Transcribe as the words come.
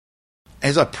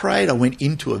as I prayed, I went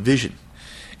into a vision.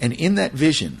 And in that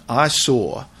vision, I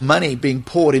saw money being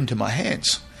poured into my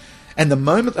hands. And the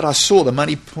moment that I saw the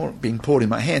money being poured in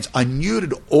my hands, I knew it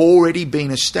had already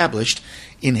been established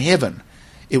in heaven.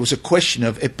 It was a question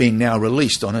of it being now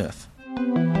released on earth.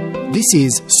 This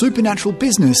is Supernatural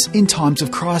Business in Times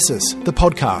of Crisis, the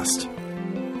podcast.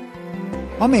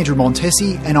 I'm Andrew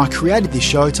Montesi, and I created this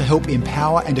show to help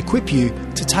empower and equip you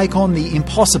to take on the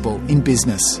impossible in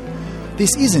business.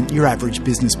 This isn't your average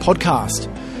business podcast.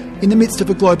 In the midst of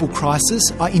a global crisis,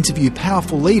 I interview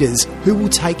powerful leaders who will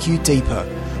take you deeper,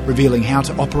 revealing how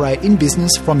to operate in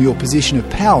business from your position of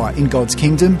power in God's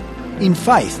kingdom, in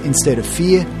faith instead of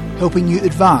fear, helping you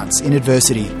advance in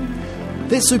adversity.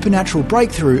 There's supernatural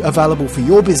breakthrough available for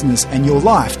your business and your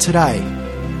life today.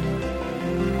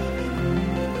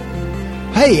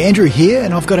 Hey, Andrew here,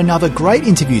 and I've got another great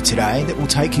interview today that will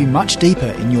take you much deeper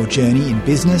in your journey in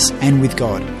business and with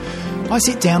God. I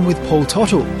sit down with Paul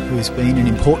Tottle, who has been an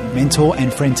important mentor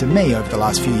and friend to me over the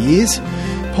last few years.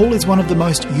 Paul is one of the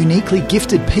most uniquely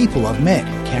gifted people I've met,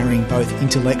 carrying both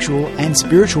intellectual and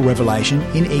spiritual revelation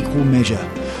in equal measure.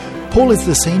 Paul is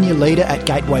the senior leader at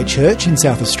Gateway Church in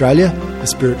South Australia, a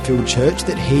spirit-filled church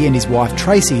that he and his wife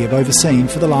Tracy have overseen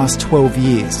for the last 12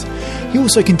 years. He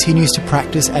also continues to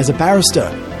practice as a barrister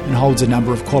and holds a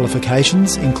number of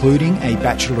qualifications, including a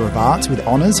Bachelor of Arts with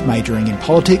honours majoring in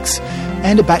politics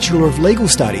and a Bachelor of Legal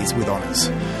Studies with honours.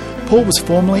 Paul was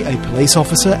formerly a police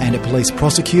officer and a police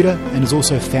prosecutor and has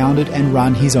also founded and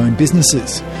run his own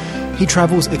businesses. He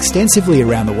travels extensively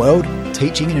around the world,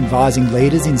 teaching and advising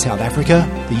leaders in South Africa,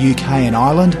 the UK and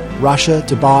Ireland, Russia,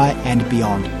 Dubai and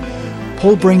beyond.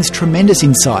 Paul brings tremendous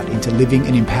insight into living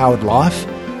an empowered life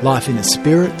in the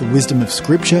Spirit, the wisdom of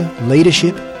Scripture,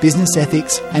 leadership, business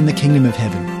ethics and the kingdom of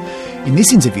heaven. In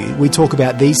this interview, we talk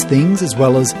about these things as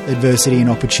well as adversity and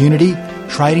opportunity,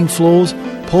 trading flaws,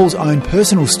 Paul's own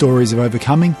personal stories of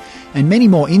overcoming, and many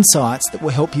more insights that will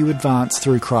help you advance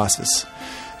through crisis.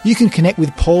 You can connect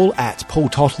with Paul at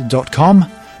paultottle.com,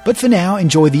 but for now,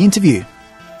 enjoy the interview.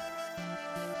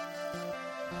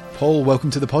 Paul, welcome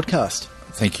to the podcast.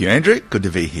 Thank you, Andrew. Good to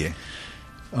be here.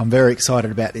 I'm very excited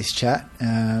about this chat.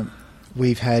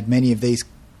 We've had many of these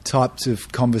types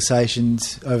of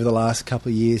conversations over the last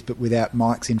couple of years, but without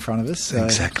mics in front of us. So,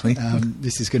 exactly.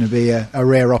 This is going to be a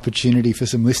rare opportunity for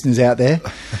some listeners out there.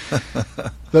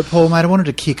 But Paul, mate, I wanted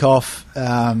to kick off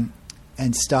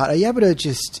and start. Are you able to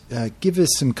just give us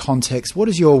some context? What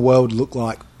does your world look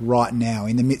like right now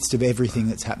in the midst of everything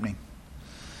that's happening?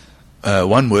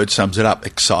 One word sums it up: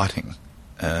 exciting.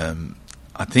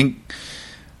 I think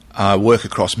I work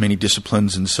across many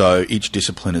disciplines, and so each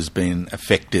discipline has been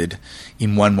affected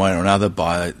in one way or another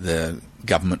by the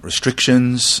government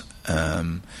restrictions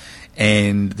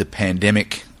and the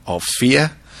pandemic of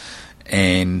fear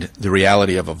and the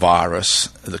reality of a virus,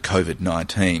 the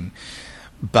COVID-19.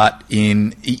 But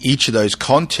in each of those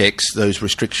contexts, those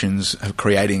restrictions are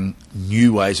creating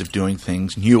new ways of doing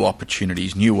things, new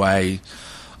opportunities, new way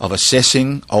of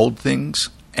assessing old things,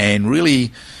 and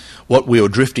really what we are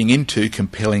drifting into,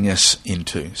 compelling us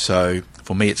into. So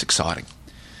for me, it's exciting.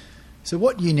 So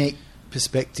what unique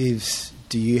perspectives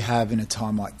do you have in a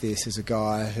time like this as a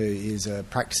guy who is a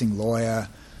practicing lawyer,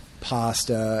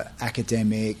 pastor,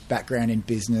 academic, background in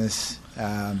business?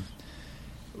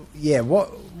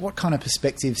 What kind of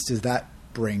perspectives does that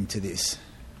bring to this?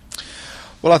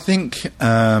 Well, I think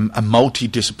a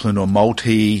multidisciplined or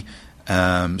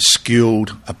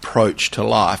multi-skilled approach to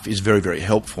life is very, very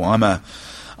helpful. I'm a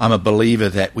believer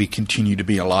that we continue to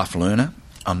be a life learner.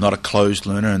 I'm not a closed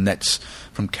learner, and that's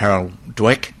from Carol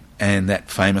Dweck, and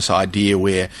that famous idea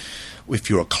where if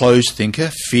you're a closed thinker,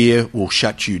 fear will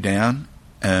shut you down,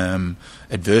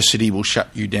 adversity will shut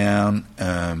you down,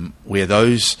 where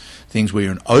those things where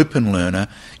you're an open learner,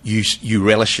 you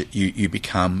relish it, you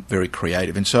become very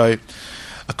creative. And so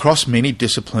across many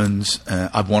disciplines,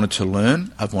 I've wanted to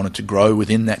learn, I've wanted to grow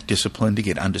within that discipline, to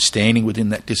get understanding within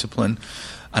that discipline,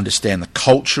 understand the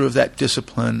culture of that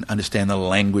discipline, understand the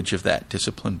language of that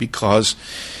discipline, because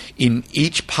in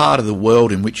each part of the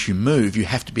world in which you move, you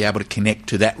have to be able to connect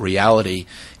to that reality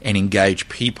and engage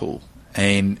people.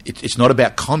 And it's not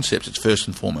about concepts, it's first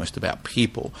and foremost about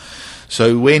people.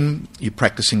 So when you're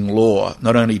practicing law,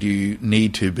 not only do you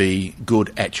need to be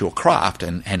good at your craft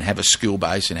and have a skill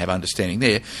base and have understanding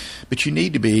there, but you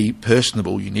need to be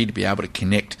personable, you need to be able to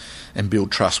connect and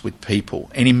build trust with people.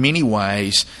 And in many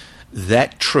ways,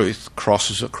 that truth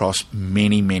crosses across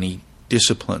many, many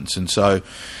disciplines. And so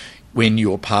when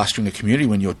you're pastoring a community,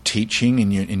 when you're teaching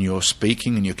and you're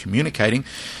speaking and you're communicating,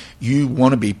 you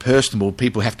want to be personable.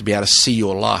 People have to be able to see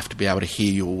your life, to be able to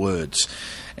hear your words.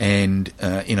 And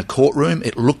in a courtroom,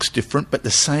 it looks different, but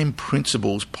the same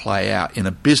principles play out. In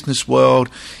a business world,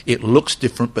 it looks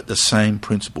different, but the same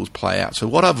principles play out. So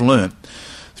what I've learned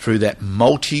through that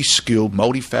multi-skilled,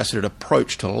 multifaceted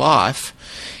approach to life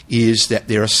is that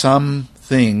there are some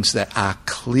things that are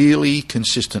clearly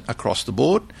consistent across the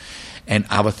board, and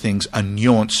other things are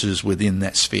nuances within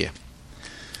that sphere.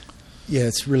 Yeah,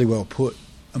 it's really well put.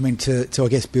 I mean, to I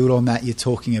guess build on that, you're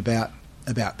talking about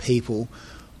people.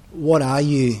 What are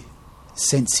you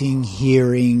sensing,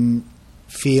 hearing,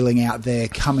 feeling out there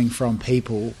coming from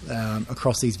people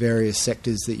across these various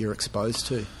sectors that you're exposed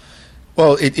to?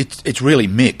 Well, it's really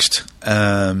mixed,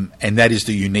 and that is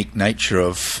the unique nature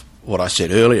of what I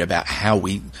said earlier about how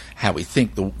we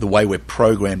think, the way we're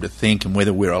programmed to think, and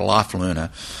whether we're a life learner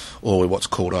or what's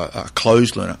called a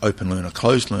closed learner, open learner,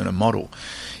 closed learner model.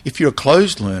 If you're a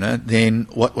closed learner, then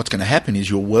what's going to happen is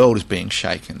your world is being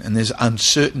shaken, and there's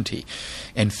uncertainty.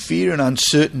 And fear and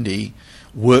uncertainty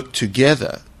work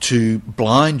together to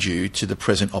blind you to the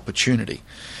present opportunity.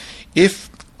 If,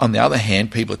 on the other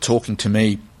hand, people are talking to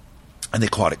me and they're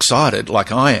quite excited,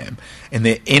 like I am, and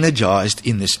they're energized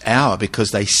in this hour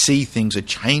because they see things are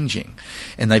changing,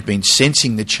 and they've been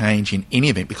sensing the change in any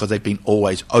event because they've been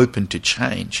always open to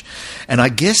change. And I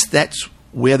guess that's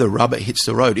where the rubber hits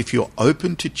the road. If you're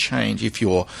open to change, if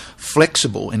you're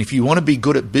flexible, and if you want to be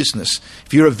good at business,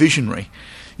 if you're a visionary,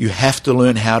 you have to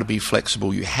learn how to be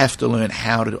flexible. You have to learn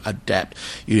how to adapt.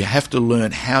 You have to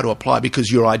learn how to apply, because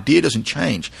your idea doesn't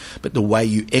change, but the way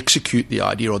you execute the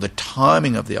idea or the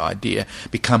timing of the idea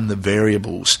become the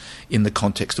variables in the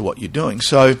context of what you're doing.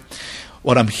 So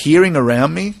what I'm hearing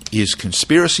around me is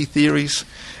conspiracy theories,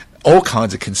 all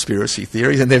kinds of conspiracy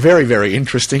theories, and they're very, very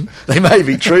interesting. They may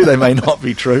be true, they may not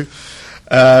be true.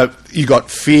 You've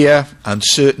got fear,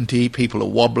 uncertainty, people are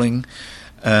wobbling.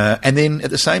 And then at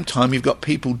the same time, you've got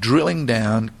people drilling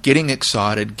down, getting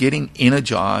excited, getting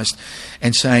energized,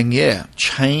 and saying, yeah,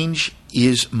 change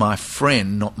is my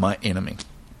friend, not my enemy.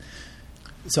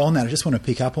 So on that, I just want to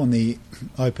pick up on the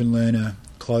open learner,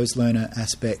 closed learner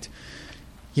aspect.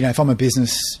 You know, if I'm a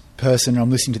business person and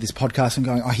I'm listening to this podcast and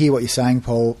going, I hear what you're saying,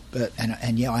 Paul,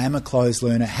 and yeah, I am a closed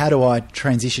learner. How do I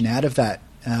transition out of that?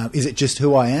 Is it just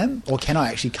who I am, or can I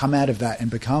actually come out of that and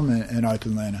become an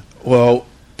open learner? Well,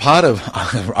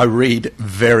 I read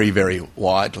very, very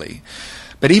widely,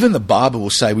 but even the Bible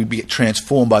will say we get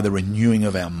transformed by the renewing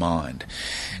of our mind.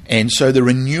 And so the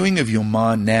renewing of your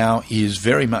mind now is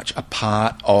very much a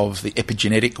part of the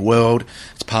epigenetic world.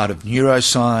 It's part of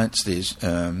neuroscience. There's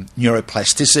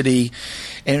neuroplasticity.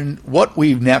 And what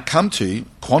we've now come to,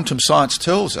 quantum science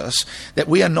tells us that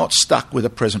we are not stuck with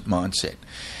a present mindset.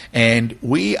 And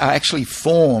we are actually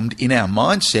formed in our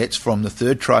mindsets from the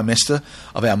third trimester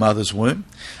of our mother's womb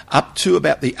up to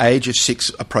about the age of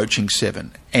 6, approaching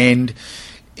 7. And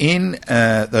in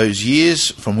those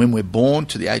years from when we're born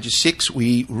to the age of 6,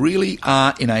 we really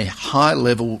are in a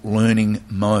high-level learning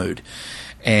mode.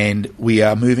 And we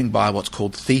are moving by what's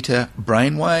called theta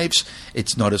brainwaves.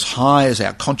 It's not as high as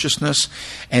our consciousness.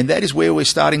 And that is where we're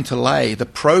starting to lay the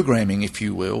programming, if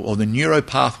you will, or the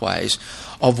neuropathways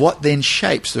of what then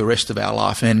shapes the rest of our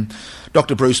life. And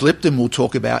Dr. Bruce Lipton will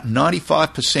talk about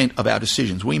 95% of our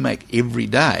decisions we make every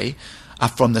day are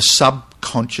from the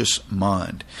subconscious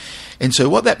mind. And so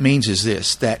what that means is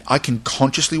this, that I can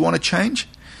consciously want to change,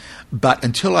 but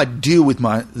until I deal with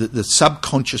the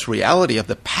subconscious reality of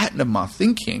the pattern of my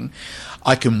thinking,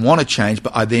 I can want to change,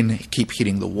 but I then keep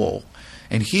hitting the wall.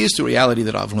 And here's the reality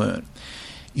that I've learned.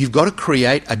 You've got to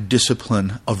create a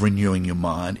discipline of renewing your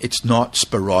mind. It's not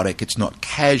sporadic. It's not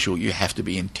casual. You have to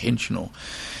be intentional.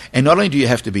 And not only do you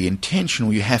have to be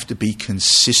intentional, you have to be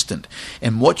consistent.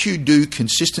 And what you do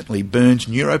consistently burns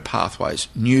neuropathways,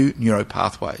 new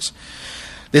neuropathways.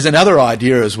 There's another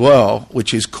idea as well,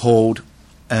 which is called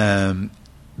our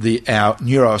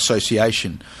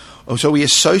neuroassociation. So we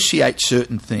associate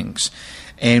certain things,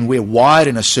 and we're wired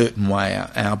in a certain way.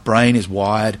 Our brain is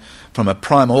wired from a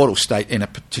primordial state in a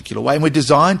particular way, and we're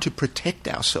designed to protect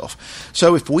ourselves.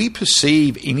 So if we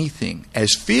perceive anything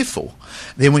as fearful,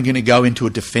 then we're going to go into a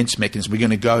defense mechanism. We're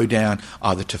going to go down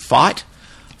either to fight,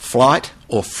 flight,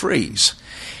 or freeze.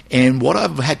 And what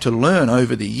I've had to learn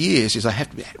over the years is I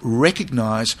have to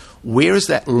recognize, where is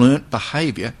that learnt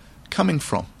behaviour coming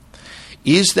from?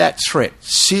 Is that threat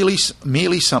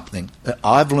merely something that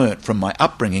I've learnt from my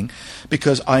upbringing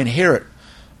because I inherit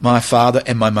my father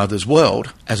and my mother's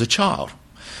world as a child?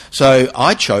 So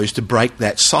I chose to break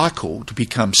that cycle, to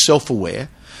become self-aware,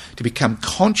 to become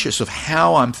conscious of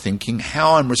how I'm thinking,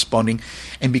 how I'm responding,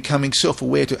 and becoming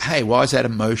self-aware to, hey, why is that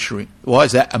emotion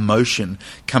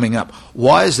coming up?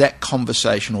 Why is that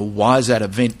conversation, or why is that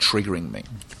event triggering me?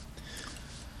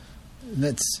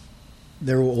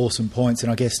 They're all awesome points,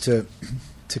 and I guess to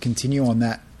continue on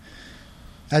that,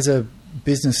 as a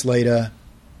business leader,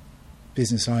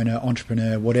 business owner,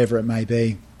 entrepreneur, whatever it may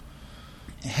be,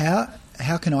 how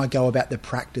can I go about the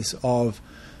practice of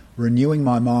renewing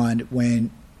my mind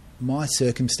when my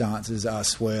circumstances are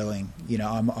swirling? You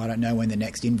know, I don't know when the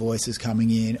next invoice is coming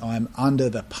in. I'm under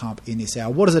the pump in this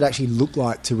hour. What does it actually look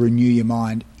like to renew your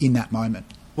mind in that moment?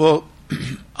 Well,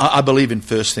 I believe in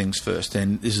first things first,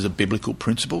 and this is a biblical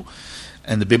principle.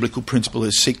 And the biblical principle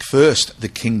is seek first the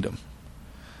kingdom.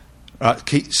 Right?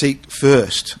 Seek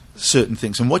first certain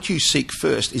things. And what you seek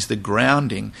first is the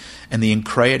grounding and the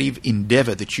creative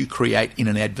endeavour that you create in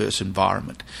an adverse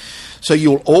environment. So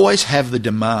you'll always have the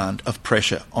demand of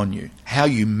pressure on you. How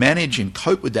you manage and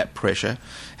cope with that pressure,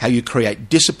 how you create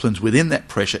disciplines within that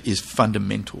pressure is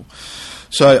fundamental.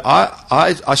 So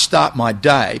I start my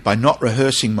day by not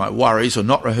rehearsing my worries or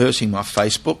not rehearsing my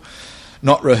Facebook,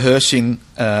 not rehearsing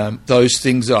those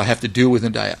things that I have to deal with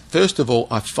in the day. First of all,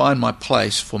 I find my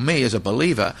place, for me as a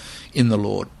believer, in the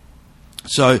Lord.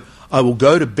 So I will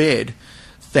go to bed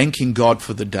thanking God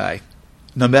for the day.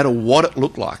 No matter what it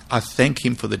looked like, I thank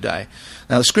him for the day.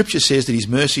 Now, the scripture says that his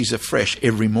mercies are fresh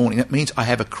every morning. That means I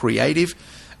have a creative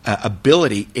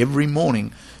ability every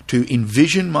morning to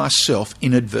envision myself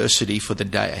in adversity for the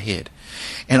day ahead.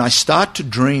 And I start to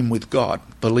dream with God,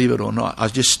 believe it or not. I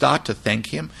just start to thank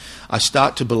him. I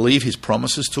start to believe his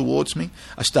promises towards me.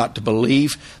 I start to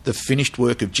believe the finished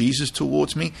work of Jesus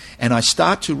towards me. And I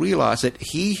start to realize that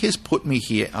he has put me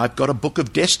here. I've got a book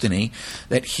of destiny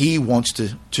that he wants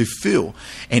to fill.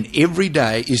 And every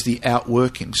day is the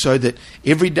outworking. So that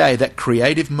every day, that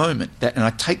creative moment, and I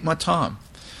take my time.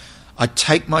 I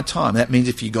take my time. That means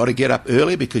if you've got to get up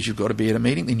earlier because you've got to be at a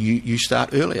meeting, then you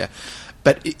start earlier.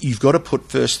 But you've got to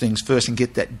put first things first and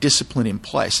get that discipline in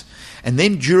place. And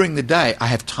then during the day, I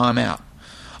have time out.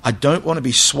 I don't want to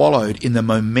be swallowed in the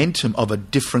momentum of a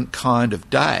different kind of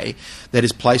day that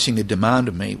is placing a demand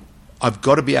on me. I've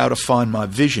got to be able to find my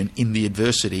vision in the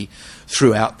adversity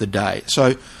throughout the day.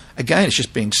 So again, it's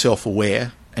just being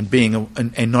self-aware and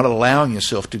and not allowing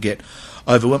yourself to get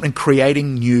overwhelmed and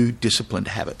creating new disciplined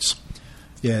habits.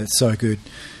 Yeah, it's so good.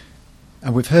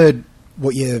 And we've heard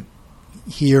what you're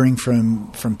hearing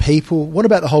from people. What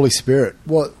about the Holy Spirit?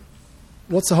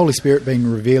 What's the Holy Spirit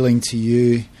been revealing to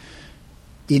you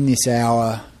in this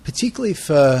hour, particularly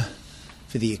for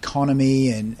the economy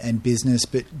and business,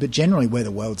 but generally where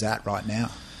the world's at right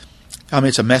now? I mean,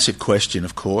 it's a massive question,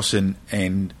 of course, and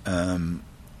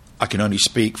I can only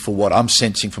speak for what I'm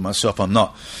sensing for myself. I'm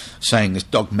not saying this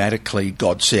dogmatically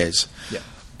God says. Yeah.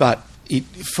 But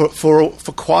for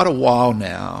quite a while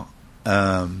now,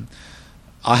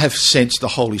 I have sensed the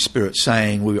Holy Spirit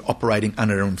saying we're operating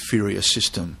under an inferior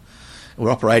system. We're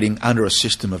operating under a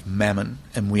system of mammon,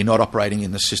 and we're not operating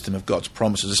in the system of God's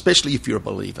promises, especially if you're a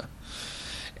believer.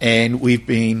 And we've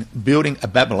been building a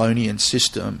Babylonian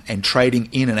system and trading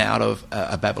in and out of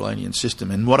a Babylonian system.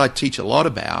 And what I teach a lot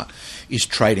about is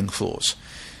trading floors.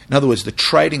 In other words,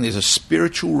 there's a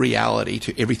spiritual reality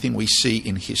to everything we see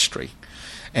in history.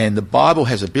 And the Bible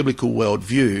has a biblical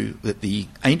worldview that the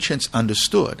ancients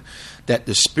understood, that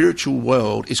the spiritual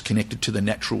world is connected to the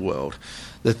natural world.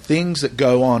 The things that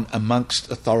go on amongst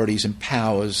authorities and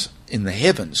powers in the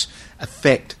heavens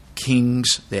affect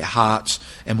kings, their hearts,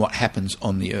 and what happens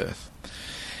on the earth.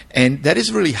 And that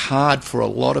is really hard for a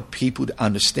lot of people to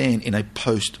understand in a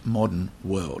postmodern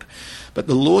world. But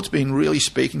the Lord's been really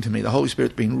speaking to me. The Holy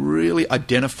Spirit's been really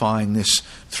identifying this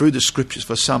through the scriptures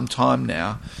for some time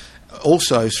now,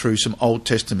 also through some Old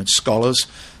Testament scholars,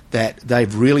 that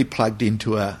they've really plugged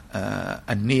into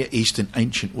a Near Eastern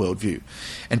ancient worldview.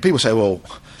 And people say, well,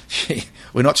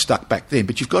 we're not stuck back then.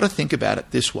 But you've got to think about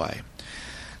it this way.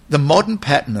 The modern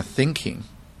pattern of thinking,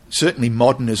 certainly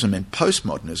modernism and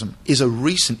postmodernism, is a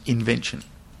recent invention.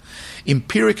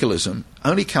 Empiricalism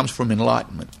only comes from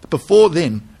Enlightenment. Before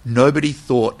then, nobody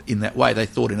thought in that way. They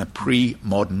thought in a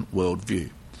pre-modern worldview.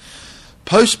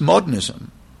 Postmodernism,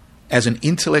 as an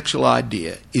intellectual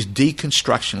idea, is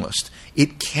deconstructionalist.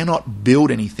 It cannot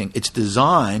build anything. It's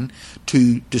designed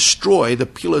to destroy the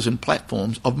pillars and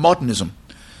platforms of modernism.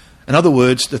 In other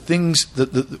words, the things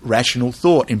that the rational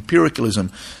thought,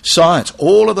 empiricalism, science,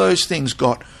 all of those things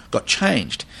got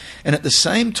changed. And at the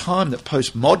same time that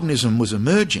postmodernism was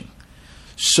emerging,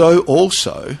 so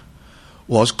also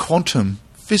was quantum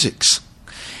physics.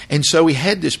 And so we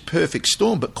had this perfect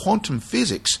storm, but quantum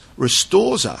physics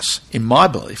restores us, in my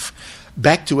belief,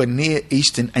 back to a Near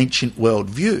Eastern ancient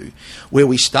worldview, where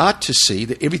we start to see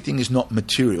that everything is not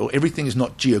material, everything is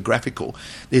not geographical.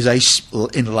 There's a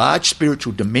enlarged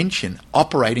spiritual dimension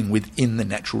operating within the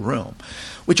natural realm,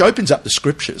 which opens up the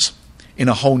scriptures in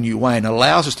a whole new way and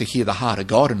allows us to hear the heart of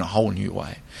God in a whole new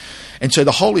way. And so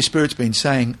the Holy Spirit's been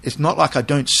saying, it's not like I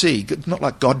don't see, it's not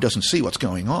like God doesn't see what's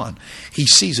going on. He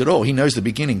sees it all. He knows the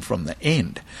beginning from the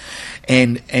end.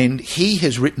 And he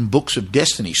has written books of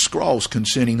destiny, scrolls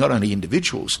concerning not only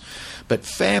individuals, but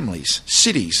families,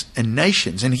 cities, and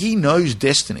nations. And he knows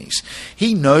destinies.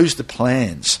 He knows the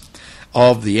plans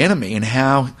of the enemy and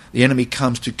how the enemy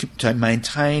comes to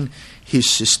maintain his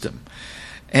system.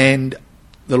 And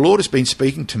the Lord has been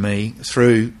speaking to me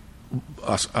through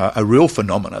a real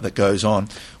phenomena that goes on,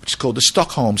 which is called the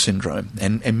Stockholm Syndrome,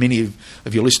 and many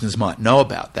of your listeners might know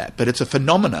about that. But it's a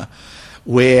phenomena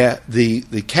where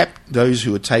those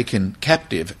who are taken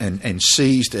captive and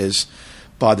seized as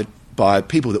by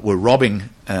people that were robbing,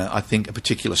 I think, a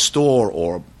particular store,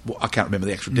 or I can't remember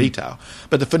the actual detail.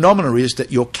 But the phenomena is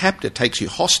that your captor takes you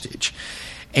hostage,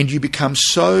 and you become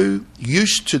so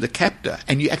used to the captor,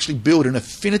 and you actually build an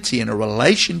affinity and a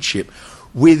relationship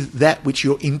with that which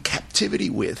you're in captivity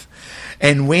with.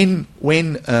 And when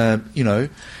the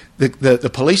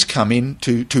police come in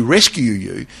to rescue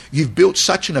you, you've built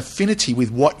such an affinity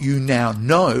with what you now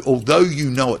know, although you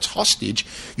know it's hostage,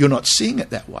 you're not seeing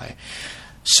it that way.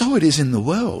 So it is in the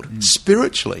world,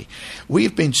 spiritually.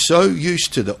 We've been so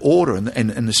used to the order and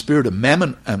the spirit of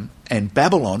Mammon and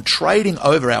Babylon trading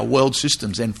over our world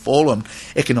systems and fallen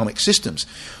economic systems.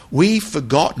 We've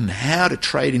forgotten how to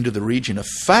trade into the region of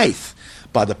faith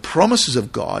by the promises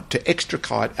of God to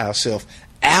extricate ourselves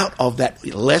out of that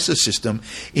lesser system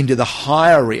into the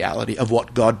higher reality of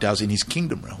what God does in his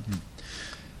kingdom realm.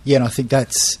 Yeah, and I think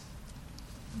that's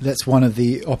one of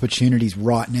the opportunities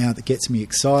right now that gets me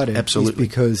excited. Absolutely. Is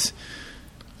because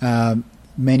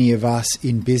many of us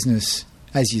in business,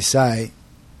 as you say,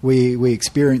 we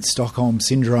experience Stockholm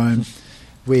Syndrome.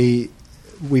 We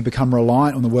become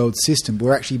reliant on the world system.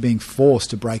 We're actually being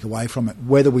forced to break away from it,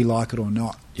 whether we like it or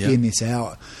not, in this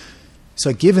hour.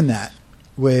 So given that,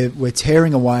 we're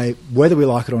tearing away, whether we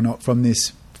like it or not, from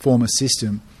this former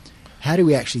system, how do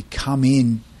we actually come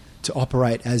in to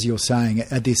operate, as you're saying,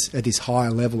 at this higher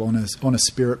level, on a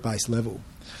spirit-based level?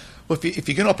 Well, if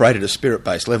you're going to operate at a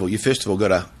spirit-based level, you first of all got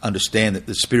to understand that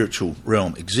the spiritual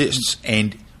realm exists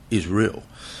and is real.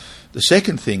 The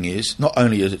second thing is, not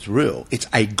only is it real, it's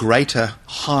a greater,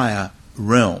 higher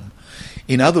realm.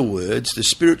 In other words, the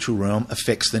spiritual realm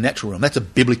affects the natural realm. That's a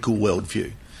biblical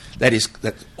worldview.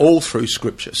 That's all through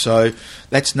Scripture. So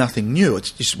that's nothing new.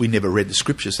 It's just we never read the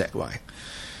Scriptures that way.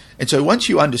 And so once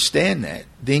you understand that,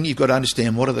 then you've got to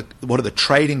understand what are the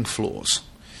trading floors.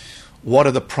 What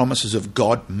do the promises of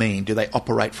God mean? Do they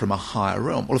operate from a higher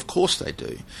realm? Well, of course they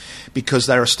do, because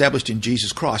they're established in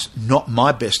Jesus Christ, not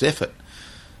my best effort.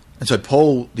 And so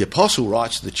Paul, the apostle,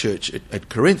 writes to the church at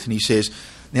Corinth, and he says,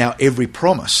 now every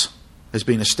promise has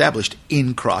been established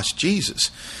in Christ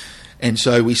Jesus. And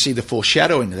so we see the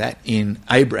foreshadowing of that in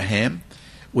Abraham,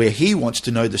 where he wants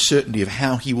to know the certainty of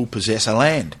how he will possess a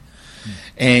land.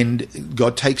 And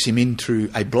God takes him in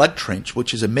through a blood trench,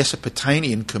 which is a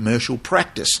Mesopotamian commercial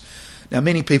practice. Now,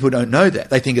 many people don't know that.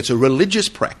 They think it's a religious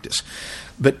practice.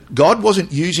 But God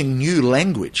wasn't using new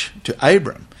language to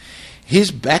Abram. His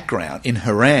background in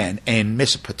Haran and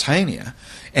Mesopotamia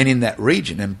and in that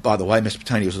region, and by the way,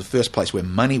 Mesopotamia was the first place where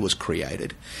money was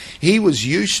created, he was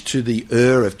used to the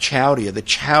of Chaldea, the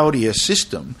Chaldea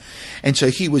system, and so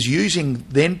he was using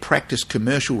then practiced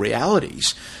commercial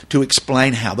realities to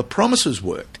explain how the promises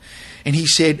worked. And he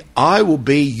said, I will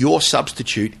be your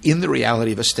substitute in the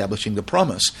reality of establishing the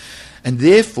promise. And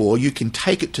therefore, you can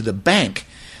take it to the bank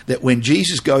that when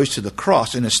Jesus goes to the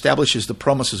cross and establishes the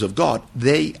promises of God,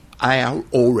 they are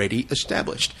already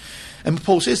established. And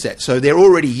Paul says that. So they're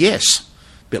already yes.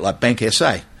 A bit like Bank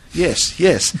SA. Yes,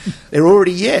 yes. They're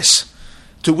already yes.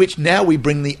 To which now we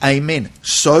bring the amen.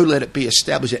 So let it be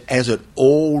established as it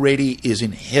already is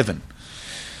in heaven.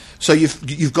 So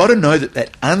you've got to know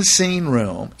that unseen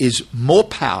realm is more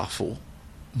powerful,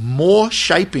 more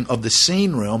shaping of the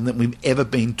seen realm than we've ever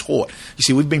been taught. You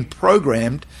see, we've been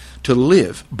programmed to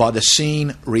live by the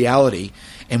seen reality,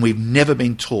 and we've never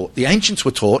been taught. The ancients were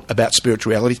taught about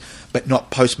spiritual realities, but not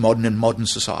postmodern and modern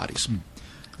societies.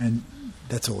 And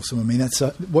that's awesome. I mean, that's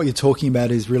what you're talking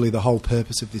about is really the whole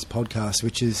purpose of this podcast,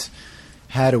 which is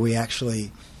how do we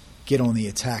actually get on the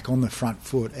attack, on the front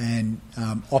foot, and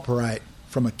operate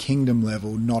from a kingdom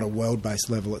level, not a world-based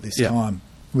level at this time,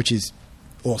 which is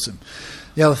awesome.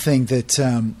 The other thing that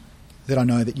I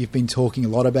know that you've been talking a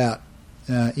lot about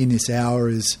in this hour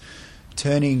is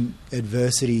turning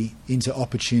adversity into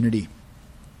opportunity.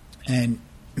 And,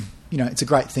 you know, it's a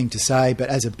great thing to say, but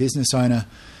as a business owner,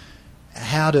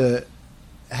 how do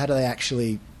they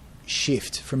actually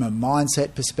shift from a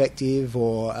mindset perspective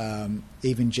or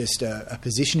even just a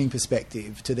positioning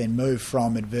perspective to then move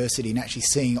from adversity and actually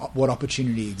seeing what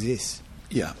opportunity exists?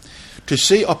 Yeah. To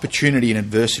see opportunity in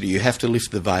adversity, you have to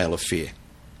lift the veil of fear.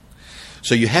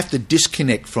 So you have to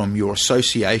disconnect from your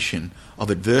association of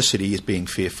adversity as being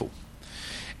fearful.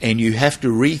 And you have to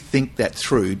rethink that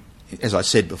through, as I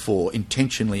said before,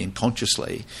 intentionally and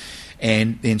consciously,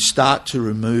 and then start to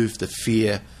remove the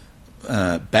fear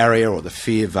barrier or the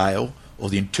fear veil or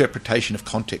the interpretation of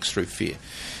context through fear.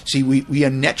 See, we are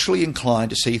naturally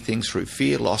inclined to see things through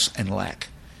fear, loss and lack.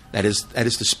 That is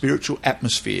the spiritual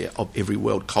atmosphere of every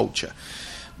world culture.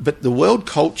 But the world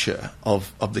culture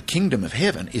of the kingdom of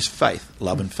heaven is faith,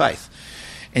 love and faith.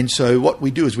 And so what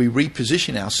we do is we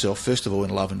reposition ourselves, first of all, in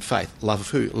love and faith. Love of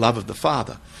who? Love of the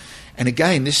Father. And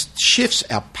again, this shifts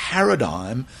our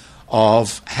paradigm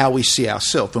of how we see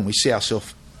ourselves when we see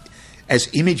ourselves as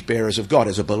image bearers of God,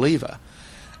 as a believer.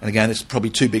 And again, it's probably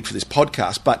too big for this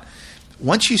podcast, but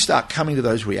once you start coming to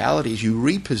those realities, you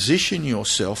reposition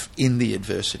yourself in the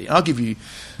adversity. And I'll give you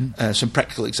some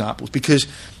practical examples, because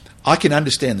I can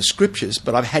understand the scriptures,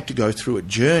 but I've had to go through a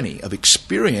journey of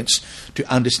experience to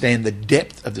understand the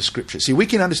depth of the scriptures. See, we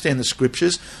can understand the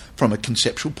scriptures from a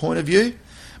conceptual point of view,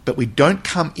 but we don't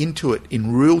come into it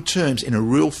in real terms, in a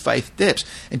real faith depth,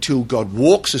 until God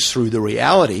walks us through the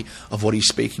reality of what he's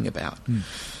speaking about.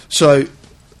 So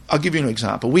I'll give you an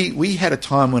example. We had a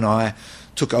time when I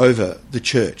took over the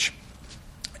church,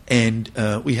 and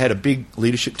we had a big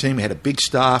leadership team, we had a big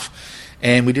staff,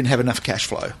 and we didn't have enough cash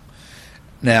flow.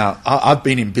 Now, I've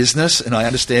been in business, and I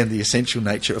understand the essential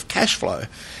nature of cash flow.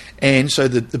 And so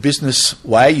the business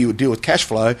way you would deal with cash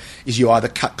flow is you either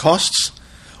cut costs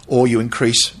or you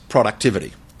increase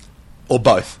productivity, or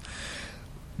both.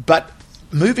 But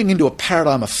moving into a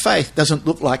paradigm of faith doesn't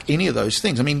look like any of those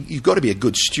things. I mean, you've got to be a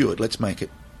good steward, let's make it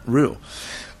real.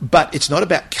 But it's not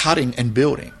about cutting and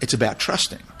building, it's about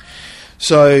trusting.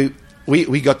 So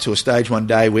we got to a stage one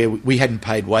day where we hadn't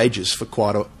paid wages for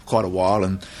quite a while,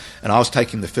 and I was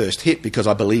taking the first hit because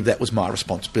I believed that was my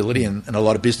responsibility, and a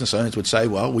lot of business owners would say,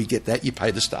 well, we get that, you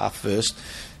pay the staff first,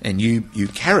 and you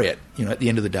carry it. You know, at the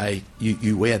end of the day,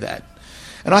 you wear that.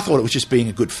 And I thought it was just being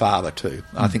a good father too.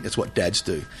 I think that's what dads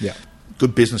do. Yeah.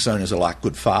 Good business owners are like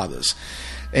good fathers.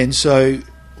 And so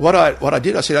what I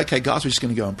did, I said, okay, guys, we're just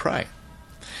going to go and pray.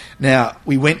 Now,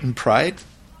 we went and prayed,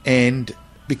 and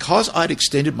because I'd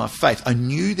extended my faith, I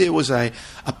knew there was a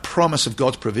promise of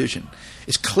God's provision.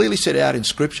 It's clearly set out in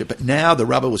Scripture, but now the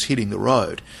rubber was hitting the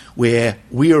road where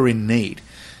we are in need.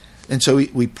 And so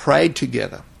we prayed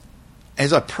together.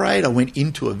 As I prayed, I went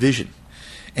into a vision.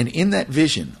 And in that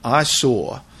vision, I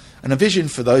saw, and a vision,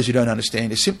 for those who don't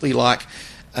understand, is simply like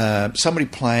somebody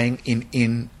playing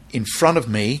in front of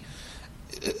me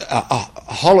a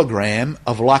hologram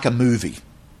of like a movie.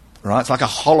 Right? It's like a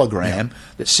hologram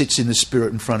that sits in the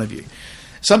spirit in front of you.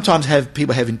 Sometimes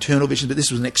people have internal visions, but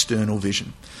this was an external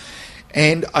vision.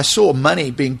 And I saw money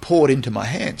being poured into my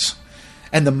hands.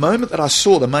 And the moment that I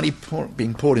saw the money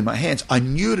being poured in my hands, I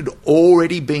knew it had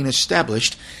already been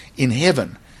established in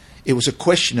heaven. It was a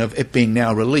question of it being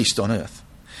now released on earth.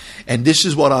 And this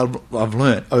is what I've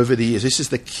learned over the years. This is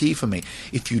the key for me.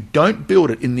 If you don't build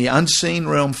it in the unseen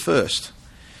realm first,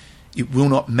 it will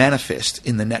not manifest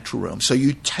in the natural realm. So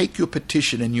you take your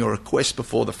petition and your request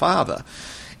before the Father,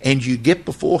 and you get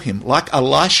before him like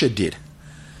Elisha did.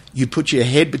 You put your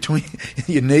head between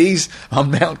your knees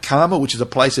on Mount Carmel, which is a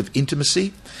place of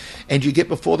intimacy, and you get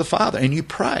before the Father and you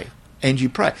pray. And you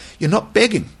pray. You're not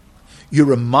begging. You're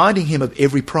reminding him of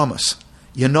every promise.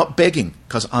 You're not begging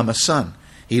because I'm a son.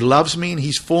 He loves me and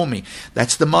he's for me.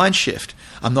 That's the mind shift.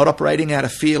 I'm not operating out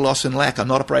of fear, loss and lack. I'm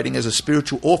not operating as a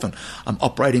spiritual orphan. I'm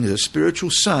operating as a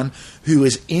spiritual son who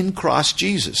is in Christ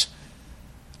Jesus.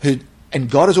 And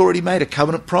God has already made a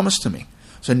covenant promise to me.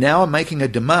 So now I'm making a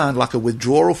demand like a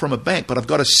withdrawal from a bank, but I've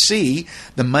got to see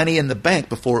the money in the bank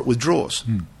before it withdraws.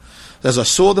 As I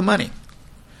saw the money,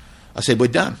 I said, we're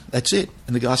done. That's it.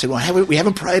 And the guy said, well, we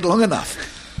haven't prayed long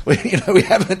enough. We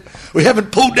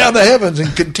haven't pulled down the heavens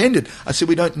and contended. I said,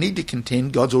 we don't need to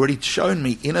contend. God's already shown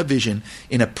me in a vision,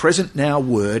 in a present now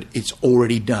word, it's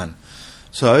already done.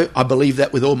 So I believe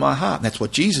that with all my heart. And that's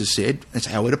what Jesus said. That's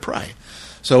how we're to pray.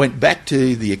 So I went back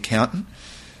to the accountant,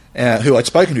 who I'd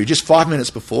spoken to just 5 minutes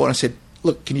before, and I said,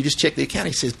 look, can you just check the account?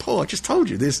 He says, Paul, I just told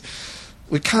you this.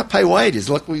 We can't pay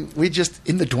wages. Like we're just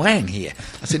in the dwang here.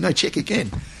 I said, no, check again.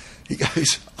 He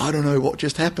goes, I don't know what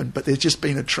just happened, but there's just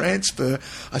been a transfer.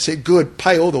 I said, good,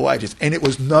 pay all the wages. And it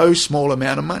was no small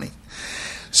amount of money.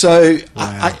 So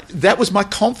wow. That was my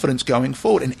confidence going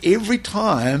forward. And every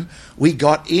time we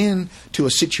got into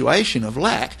a situation of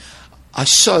lack, I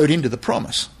sowed into the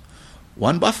promise.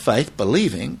 One, by faith,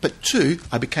 believing, but two,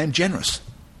 I became generous.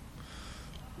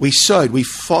 We sowed. We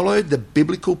followed the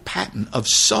biblical pattern of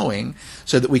sowing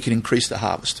so that we can increase the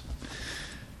harvest.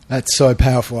 That's so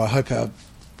powerful. I hope our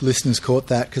listeners caught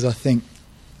that, because I think,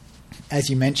 as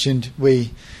you mentioned,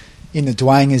 we, in the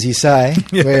dwang, as you say,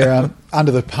 we're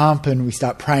under the pump and we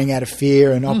start praying out of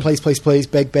fear and, please, please, please,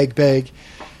 beg, beg, beg.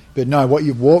 But no, what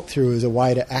you've walked through is a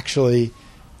way to actually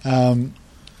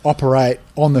operate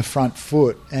on the front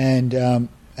foot and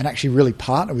actually really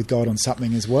partner with God on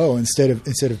something as well, instead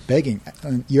of begging.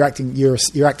 You're acting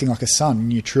like a son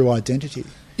in your true identity.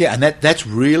 Yeah, and that's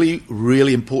really,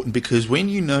 really important, because when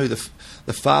you know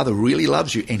the Father really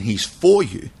loves you and He's for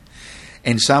you,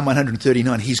 and Psalm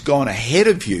 139, He's gone ahead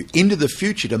of you into the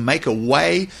future to make a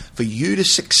way for you to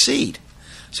succeed.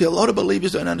 See, a lot of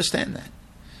believers don't understand that.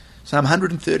 Psalm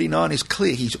 139 is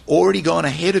clear. He's already gone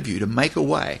ahead of you to make a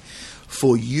way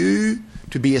for you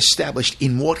to be established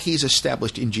in what He's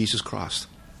established in Jesus Christ.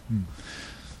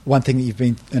 Another thing you've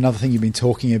been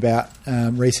talking about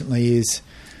recently is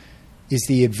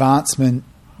the advancement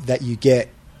that you get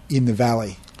in the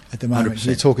valley at the moment. 100%. Can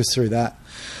you talk us through that?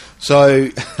 So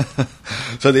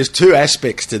there's two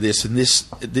aspects to this, and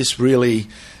this really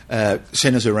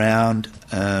centers around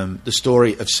the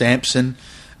story of Samson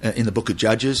in the book of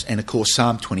Judges, and of course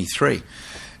Psalm 23.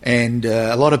 And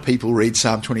a lot of people read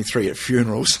Psalm 23 at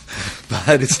funerals,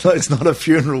 but it's not a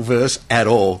funeral verse at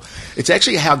all. It's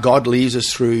actually how God leads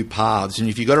us through paths. And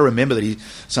if you've got to remember that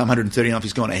Psalm 139, if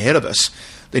He's gone ahead of us,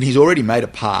 then He's already made a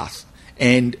path.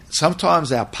 And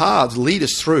sometimes our paths lead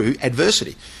us through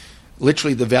adversity.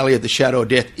 Literally, the valley of the shadow of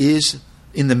death is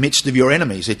in the midst of your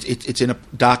enemies. It's in a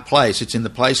dark place. It's in the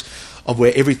place of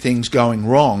where everything's going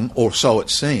wrong, or so it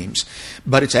seems.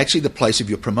 But it's actually the place of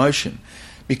your promotion,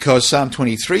 because Psalm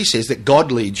 23 says that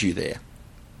God leads you there.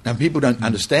 Now, people don't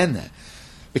understand that,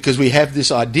 because we have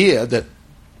this idea that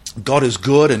God is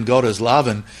good and God is love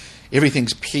and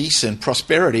everything's peace and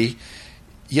prosperity.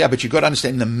 Yeah, but you've got to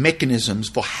understand the mechanisms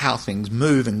for how things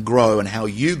move and grow and how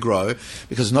you grow,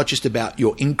 because it's not just about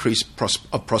your increase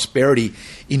of prosperity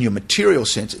in your material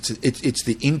sense. It's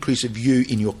the increase of you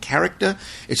in your character.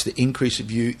 It's the increase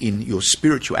of you in your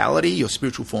spirituality, your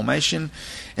spiritual formation,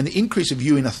 and the increase of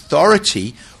you in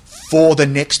authority for the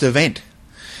next event.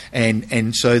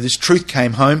 And so this truth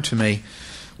came home to me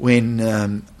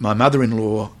when my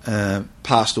mother-in-law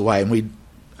passed away, and we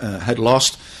had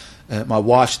lost my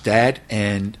wife's dad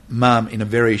and mum in a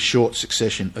very short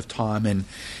succession of time, and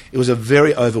it was a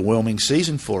very overwhelming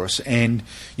season for us. And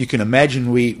you can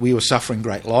imagine we were suffering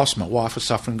great loss. My wife was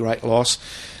suffering great loss.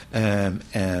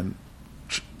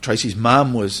 Tracy's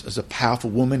mum was a powerful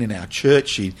woman in our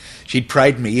church. She'd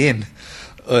prayed me in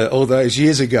all those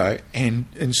years ago,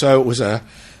 and so it was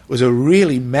a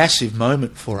really massive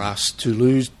moment for us to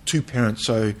lose two parents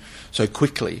so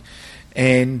quickly.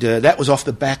 And that was off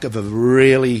the back of a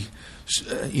really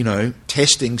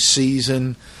testing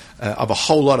season of a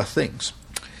whole lot of things.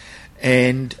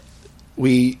 And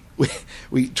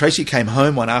Tracy came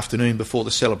home one afternoon before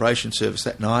the celebration service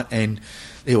that night, and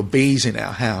there were bees in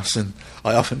our house. And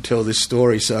I often tell this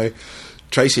story. So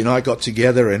Tracy and I got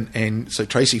together, and so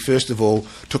Tracy first of all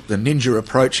took the ninja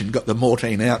approach and got the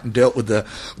Mortein out and dealt with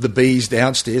the bees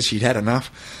downstairs. She'd had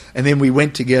enough. And then we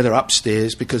went together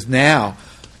upstairs, because now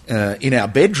in our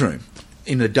bedroom,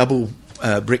 in the double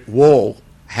brick wall,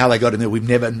 how they got in there, we've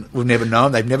never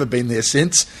known. They've never been there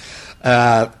since.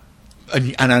 An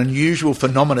unusual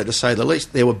phenomena, to say the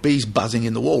least. There were bees buzzing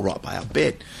in the wall right by our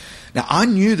bed. Now, I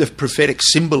knew the prophetic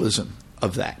symbolism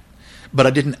of that, but I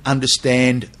didn't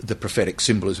understand the prophetic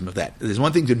symbolism of that. There's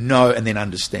one thing to know and then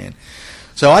understand.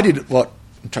 So I did what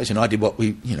Tracy and I did, what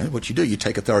what you do. You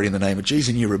take authority in the name of Jesus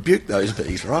and you rebuke those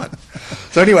bees, right?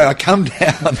 So anyway, I come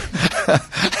down.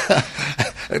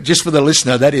 Just for the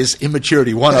listener, that is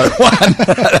immaturity 101.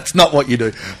 That's not what you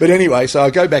do. But anyway, so I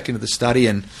go back into the study,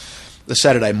 and the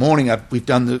Saturday morning, we've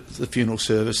done the funeral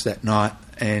service that night,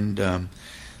 and I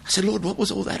said, Lord, what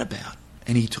was all that about?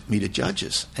 And He took me to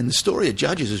Judges. And the story of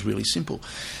Judges is really simple.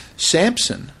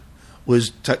 Samson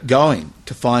was going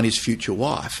to find his future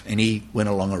wife, and he went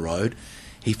along a road.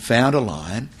 He found a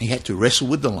lion. He had to wrestle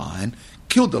with the lion,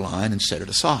 killed the lion, and set it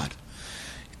aside.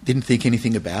 Didn't think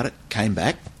anything about it, came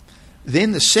back.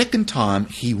 Then the second time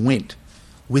he went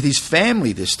with his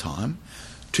family this time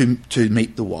to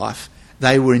meet the wife,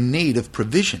 they were in need of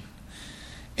provision.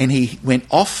 And he went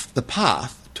off the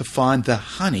path to find the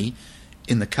honey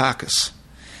in the carcass.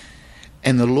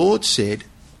 And the Lord said,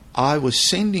 I was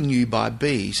sending you by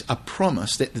bees a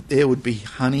promise that there would be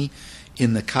honey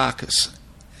in the carcass.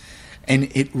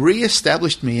 And it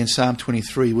re-established me in Psalm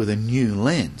 23 with a new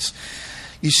lens.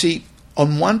 You see,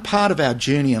 on one part of our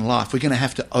journey in life, we're going to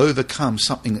have to overcome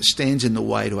something that stands in the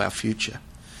way to our future.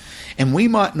 And we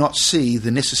might not see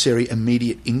the necessary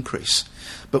immediate increase,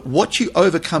 but what you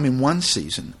overcome in one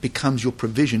season becomes your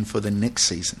provision for the next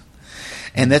season.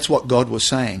 And that's what God was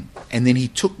saying. And then he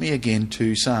took me again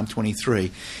to Psalm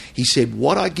 23. He said,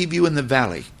 what I give you in the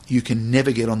valley, you can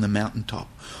never get on the mountaintop.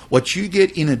 What you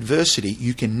get in adversity,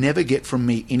 you can never get from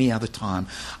me any other time.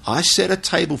 I set a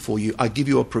table for you. I give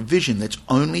you a provision that's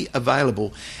only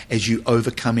available as you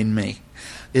overcome in me.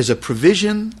 There's a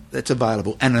provision that's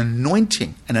available, an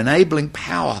anointing, an enabling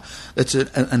power that's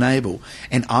enabled.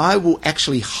 And I will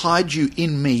actually hide you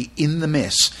in me in the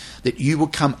mess, that you will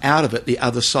come out of it the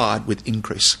other side with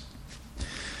increase.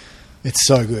 It's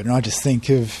so good. And I just think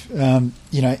of,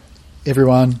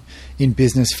 everyone in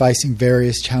business facing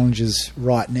various challenges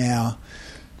right now.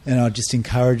 And I just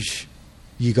encourage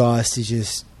you guys to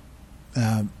just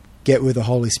get with the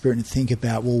Holy Spirit and think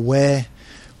about,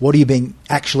 what are you being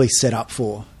actually set up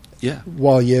for? Yeah.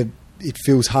 While it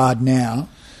feels hard now,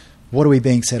 what are we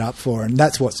being set up for? And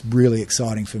that's what's really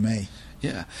exciting for me.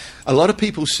 Yeah. A lot of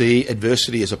people see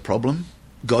adversity as a problem.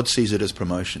 God sees it as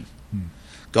promotion.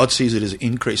 God sees it as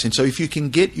increase. And so if you can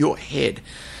get your head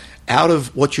out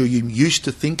of what you're used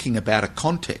to thinking about a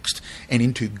context and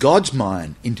into God's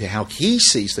mind, into how he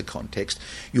sees the context,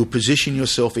 you'll position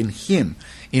yourself in him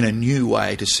in a new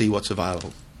way to see what's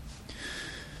available.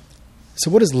 So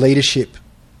what does leadership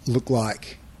look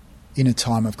like in a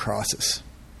time of crisis?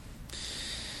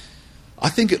 I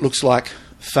think it looks like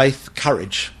faith,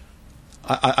 courage.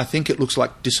 I think it looks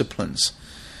like disciplines.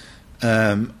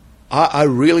 I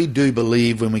really do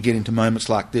believe when we get into moments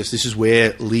like this is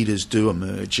where leaders do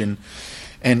emerge.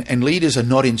 And leaders are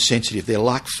not insensitive. They're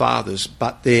like fathers,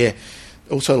 but they're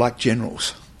also like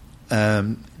generals. Do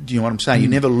you know what I'm saying? You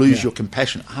never lose your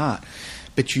compassionate heart.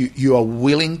 But you are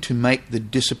willing to make the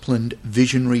disciplined,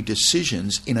 visionary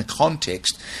decisions in a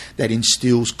context that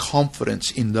instills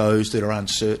confidence in those that are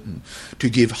uncertain, to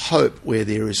give hope where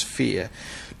there is fear,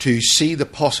 to see the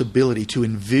possibility, to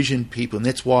envision people. And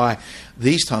that's why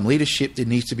these times leadership, there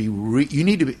needs to be you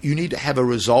need to have a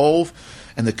resolve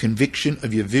and the conviction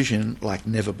of your vision like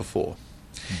never before.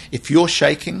 If you're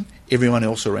shaking, everyone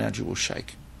else around you will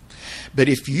shake. But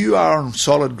if you are on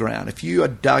solid ground, if you are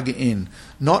dug in,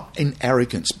 not in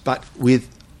arrogance, but with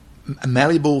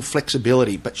malleable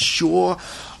flexibility, but sure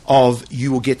of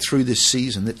you will get through this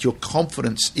season, that your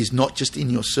confidence is not just in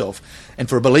yourself. And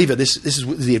for a believer, this is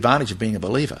the advantage of being a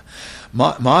believer.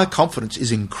 My confidence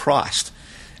is in Christ.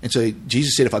 And so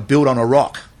Jesus said, if I build on a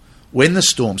rock, when the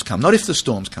storms come, not if the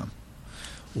storms come,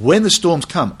 when the storms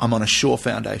come, I'm on a sure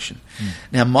foundation.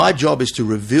 Now, my job is to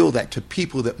reveal that to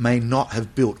people that may not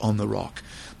have built on the rock,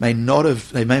 they may not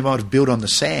have built on the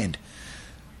sand.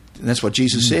 And that's what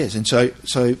Jesus says. And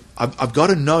so I've got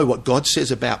to know what God says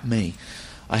about me.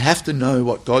 I have to know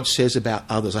what God says about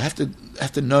others. I have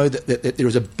to know that there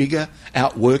is a bigger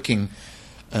outworking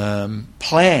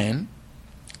plan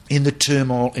in the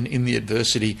turmoil and in the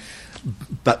adversity,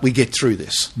 but we get through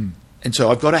this. And so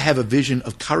I've got to have a vision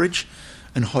of courage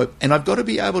and hope. And I've got to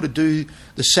be able to do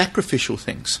the sacrificial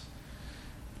things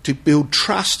to build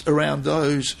trust around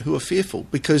those who are fearful.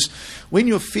 Because when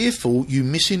you're fearful, you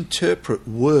misinterpret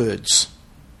words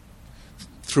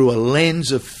through a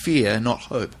lens of fear, not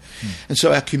hope. And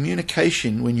so our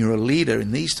communication when you're a leader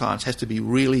in these times has to be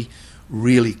really,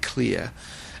 really clear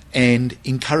and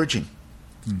encouraging.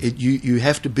 You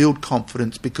have to build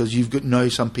confidence because you've got to know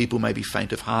some people may be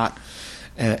faint of heart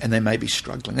and they may be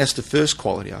struggling. That's the first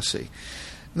quality I see.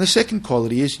 And the second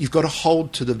quality is you've got to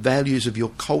hold to the values of your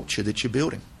culture that you're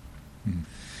building.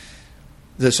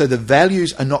 So the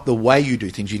values are not the way you do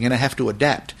things. You're going to have to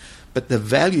adapt. But the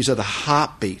values are the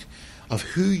heartbeat of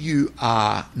who you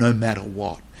are no matter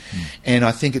what. And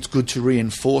I think it's good to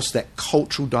reinforce that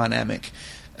cultural dynamic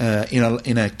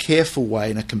in a careful way,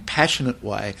 in a compassionate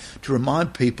way, to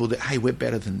remind people that, hey, we're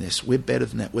better than this, we're better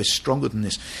than that, we're stronger than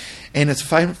this. And it's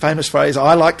a famous phrase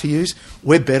I like to use,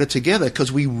 we're better together,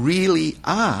 because we really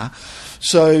are.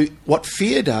 So what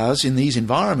fear does in these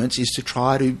environments is to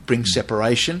try to bring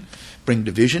separation, bring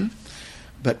division.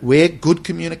 But where good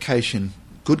communication,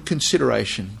 good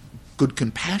consideration, good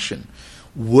compassion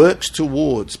works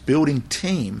towards building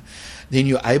team, then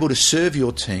you're able to serve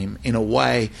your team in a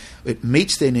way that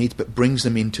meets their needs but brings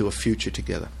them into a future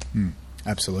together.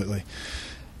 Absolutely.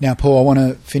 Now, Paul, I want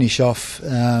to finish off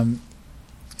to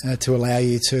allow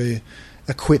you to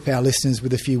equip our listeners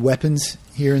with a few weapons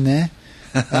here and there.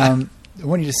 I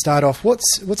want you to start off.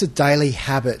 What's a daily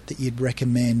habit that you'd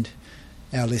recommend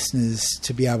our listeners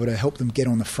to be able to help them get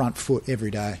on the front foot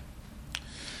every day?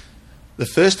 The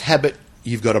first habit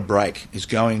you've got to break is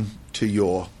going to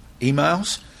your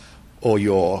emails or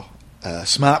your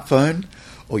smartphone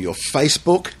or your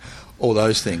Facebook, all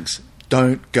those things.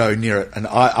 Don't go near it. And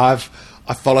I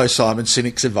follow Simon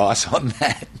Sinek's advice on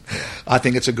that. I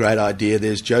think it's a great idea.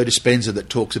 There's Joe Dispenza that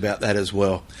talks about that as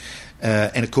well.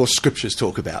 And, of course, scriptures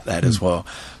talk about that as well.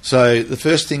 So the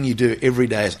first thing you do every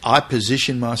day is I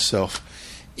position myself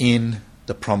in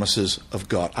the promises of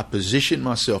God. I position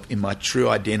myself in my true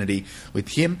identity with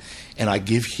Him, and I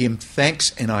give Him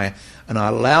thanks, and I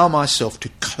allow myself to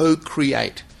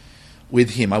co-create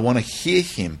with Him. I want to hear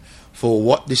Him for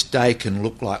what this day can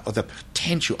look like, or the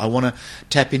potential. I want to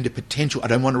tap into potential. I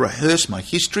don't want to rehearse my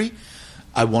history.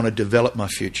 I want to develop my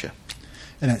future.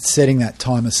 And it's setting that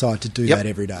time aside to do that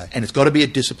every day. And it's got to be a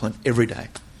discipline every day.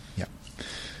 Yep.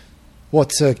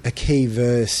 What's a key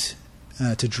verse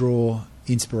to draw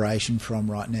inspiration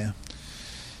from right now?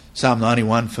 Psalm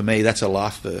 91 for me, that's a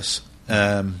life verse.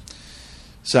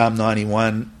 Psalm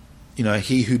 91,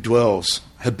 he who dwells,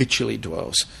 habitually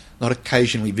dwells, not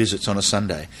occasionally visits on a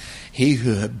Sunday. He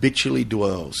who habitually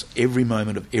dwells every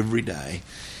moment of every day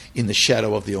in the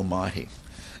shadow of the Almighty.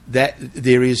 That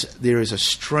there is a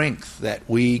strength that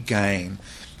we gain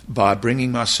by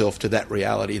bringing myself to that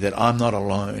reality that I'm not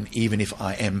alone, even if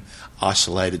I am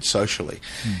isolated socially.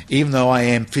 Even though I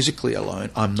am physically alone,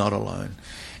 I'm not alone.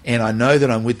 And I know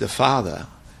that I'm with the Father,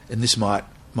 and this might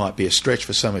be a stretch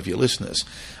for some of your listeners,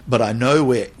 but I know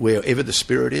wherever the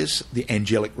Spirit is, the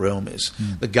angelic realm is,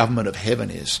 the government of heaven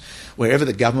is. Wherever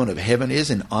the government of heaven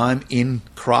is and I'm in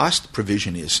Christ,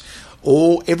 provision is.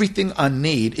 Everything I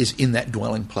need is in that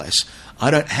dwelling place. I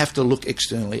don't have to look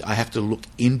externally, I have to look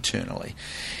internally.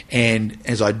 And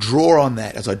as I draw on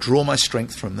that, as I draw my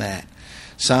strength from that,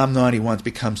 Psalm 91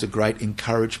 becomes a great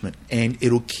encouragement, and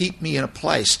it'll keep me in a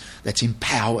place that's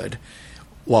empowered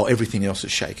while everything else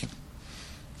is shaking.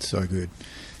 So good.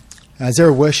 Is there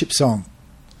a worship song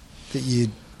that you're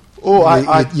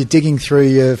digging through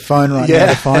your phone right now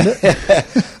to find it?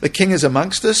 The King is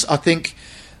amongst us. I think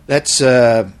that's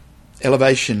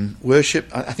elevation worship.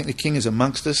 I think the King is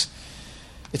amongst us.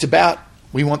 It's about,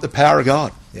 we want the power of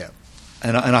God. Yeah.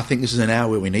 And I think this is an hour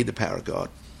where we need the power of God.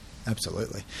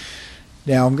 Absolutely.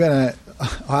 Now, I'll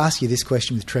ask you this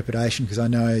question with trepidation because I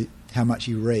know how much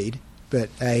you read, but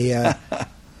a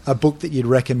book that you'd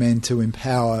recommend to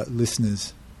empower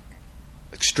listeners?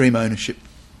 Extreme Ownership.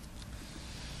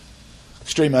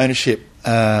 Extreme Ownership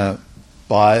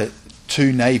by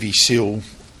two Navy SEAL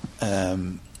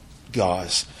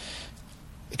guys.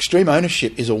 Extreme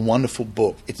Ownership is a wonderful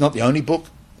book. It's not the only book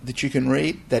that you can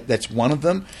read. That's one of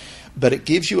them. But it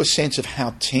gives you a sense of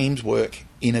how teams work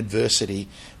in adversity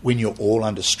when you're all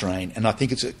under strain. And I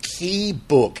think it's a key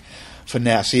book for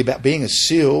now. See, about being a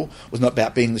SEAL was not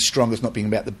about being the strongest, not being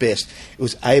about the best. It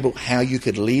was how you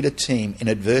could lead a team in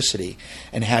adversity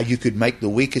and how you could make the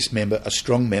weakest member a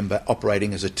strong member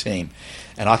operating as a team.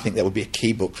 And I think that would be a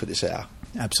key book for this hour.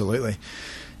 Absolutely.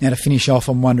 Now, to finish off,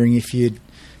 I'm wondering if you'd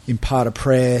impart a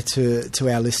prayer to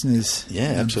our listeners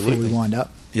absolutely. Before we wind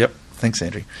up. Yep. Thanks,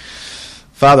 Andrew.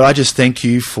 Father, I just thank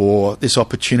you for this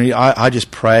opportunity. I just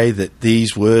pray that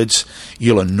these words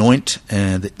you'll anoint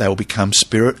and that they will become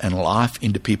spirit and life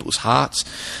into people's hearts.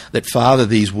 That, Father,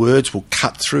 these words will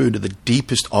cut through to the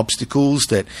deepest obstacles,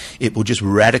 that it will just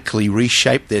radically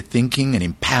reshape their thinking and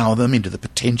empower them into the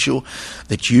potential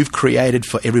that you've created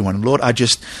for everyone. Lord, I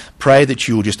just pray that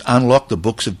you will just unlock the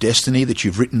books of destiny that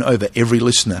you've written over every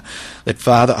listener. That,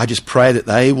 Father, I just pray that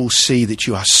they will see that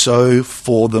you are so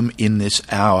for them in this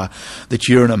hour,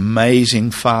 that you're an amazing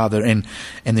Father, and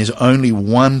there's only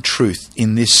one truth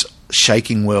in this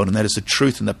shaking world, and that is the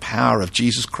truth and the power of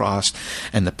Jesus Christ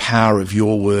and the power of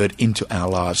your word into our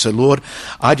lives. So, Lord,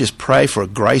 I just pray for a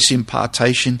grace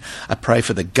impartation. I pray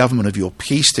for the government of your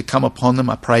peace to come upon them.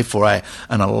 I pray for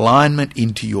an alignment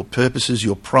into your purposes,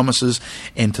 your promises,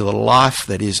 and to the life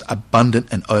that is abundant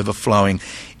and overflowing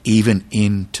even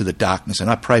into the darkness. And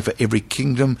I pray for every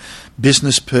kingdom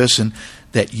business person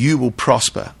that you will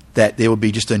prosper, that there will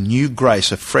be just a new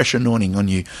grace, a fresh anointing on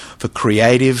you for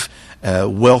creative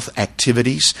wealth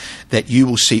activities, that you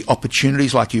will see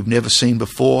opportunities like you've never seen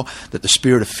before, that the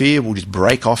spirit of fear will just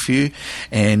break off you,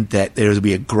 and that there will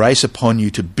be a grace upon you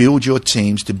to build your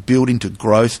teams, to build into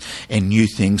growth and new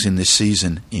things in this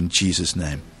season, in Jesus'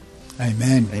 name.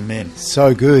 Amen. Amen.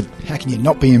 So good. How can you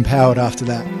not be empowered after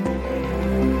that?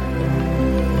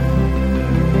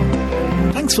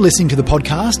 Thanks for listening to the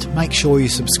podcast. Make sure you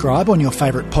subscribe on your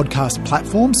favourite podcast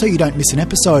platform so you don't miss an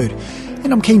episode.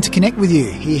 And I'm keen to connect with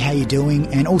you, hear how you're doing,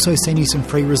 and also send you some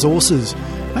free resources.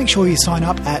 Make sure you sign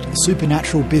up at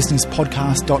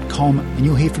supernaturalbusinesspodcast.com and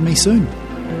you'll hear from me soon.